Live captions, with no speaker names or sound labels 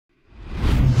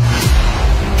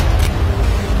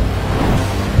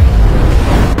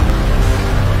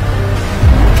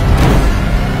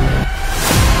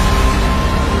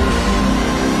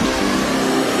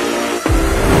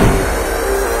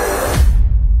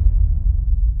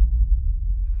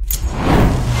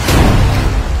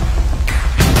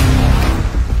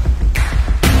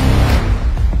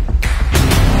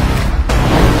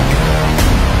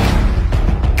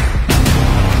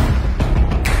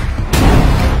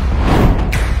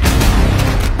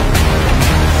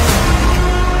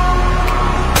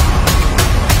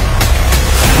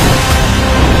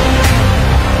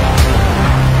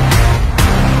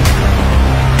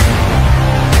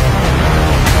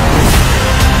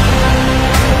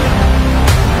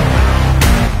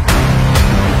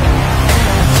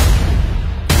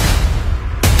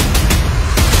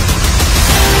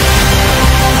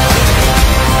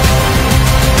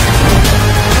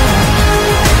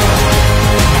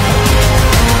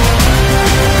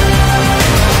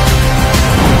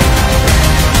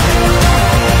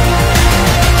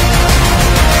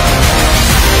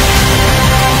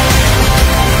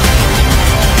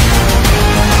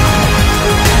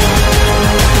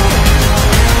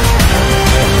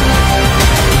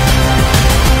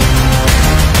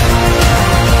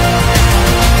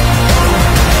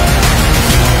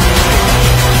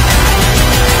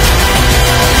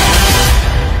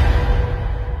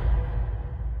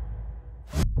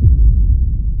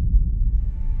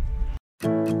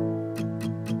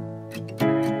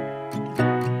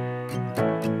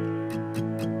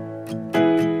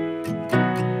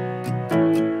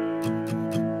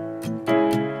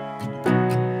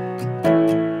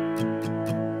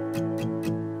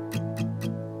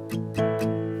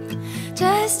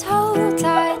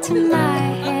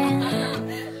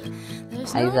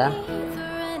Aiza,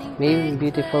 my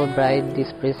beautiful bride,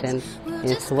 this present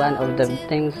is one of the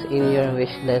things in your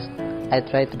wish list. I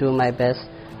try to do my best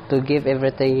to give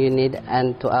everything you need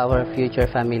and to our future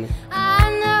family.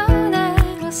 I know that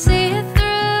we'll see it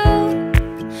through.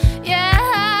 Yeah,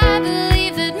 I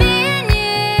believe that me and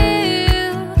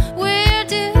you, we're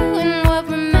doing what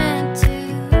we're meant to.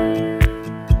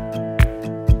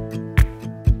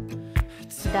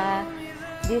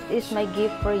 This is my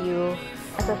gift for you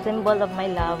as a symbol of my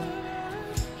love.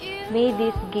 May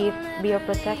this gift be your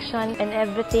protection and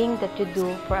everything that you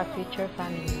do for a future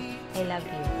family. I love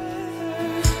you.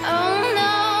 Oh,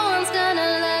 no one's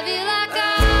gonna love you like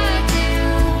I do.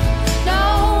 No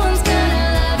one's gonna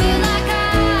love you like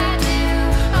I do.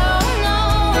 Oh, no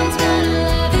one's gonna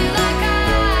love you like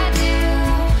I do.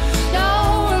 No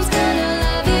one's gonna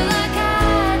love you like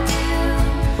I do.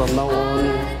 From now on,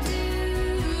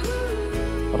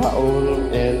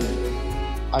 Raul and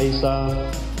Aiza,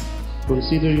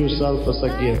 consider yourself as a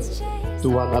gift to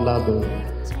one another.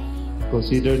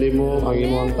 Consider nimo ang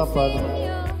imong tapat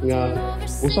nga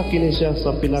usa kini siya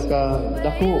sa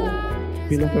pinaka-dako,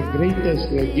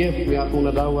 pinaka-greatest nga gift nga akong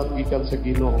nadawat gikan sa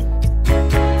Ginoo.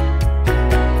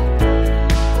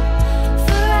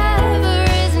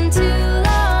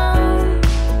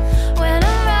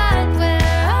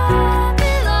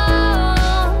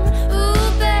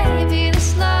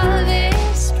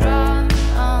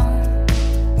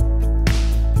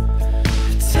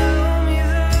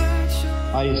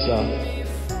 Aiza,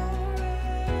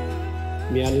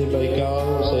 miani ba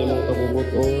ikaw sa imong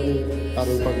kabubuton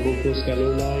aron pagbugtos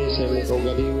kanunay sa imong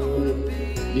kaugalingon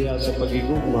diha sa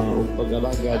pagigugma o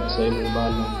pag-alagad sa imong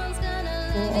bana?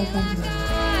 Oo, Father.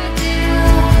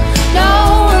 No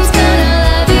one's gonna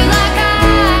love you like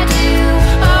I do.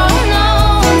 Oh,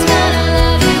 no one's gonna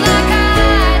love you like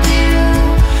I do.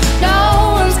 No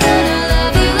one's gonna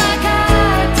love you like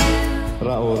I do.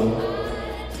 Raul,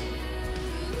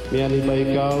 miani ba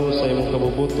ikaw sa imong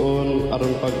kabubuton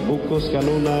aron pagbugtos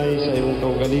kanunay sa imong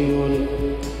kaugalingon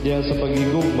diha sa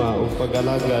pagigugma o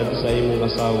pag-alagad sa imong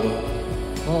asawa?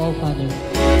 Oo, Father.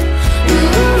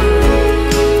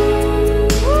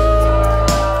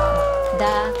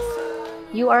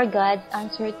 You are God's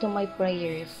answer to my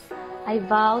prayers. I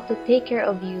vow to take care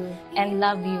of you and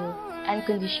love you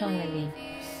unconditionally.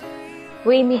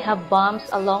 We may have bumps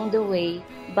along the way,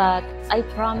 but I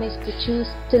promise to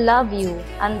choose to love you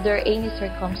under any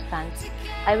circumstance.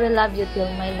 I will love you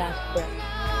till my last breath.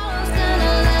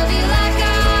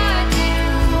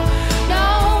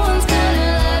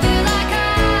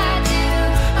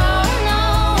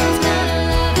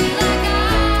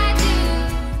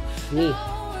 Me,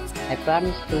 I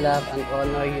promise to love and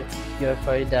honor you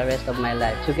for the rest of my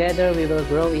life. Together we will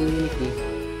grow in unity.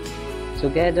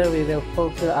 Together we will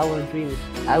fulfill our dreams.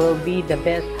 I will be the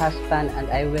best husband and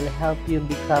I will help you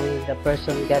become the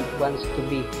person God wants to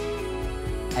be.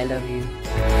 I love you.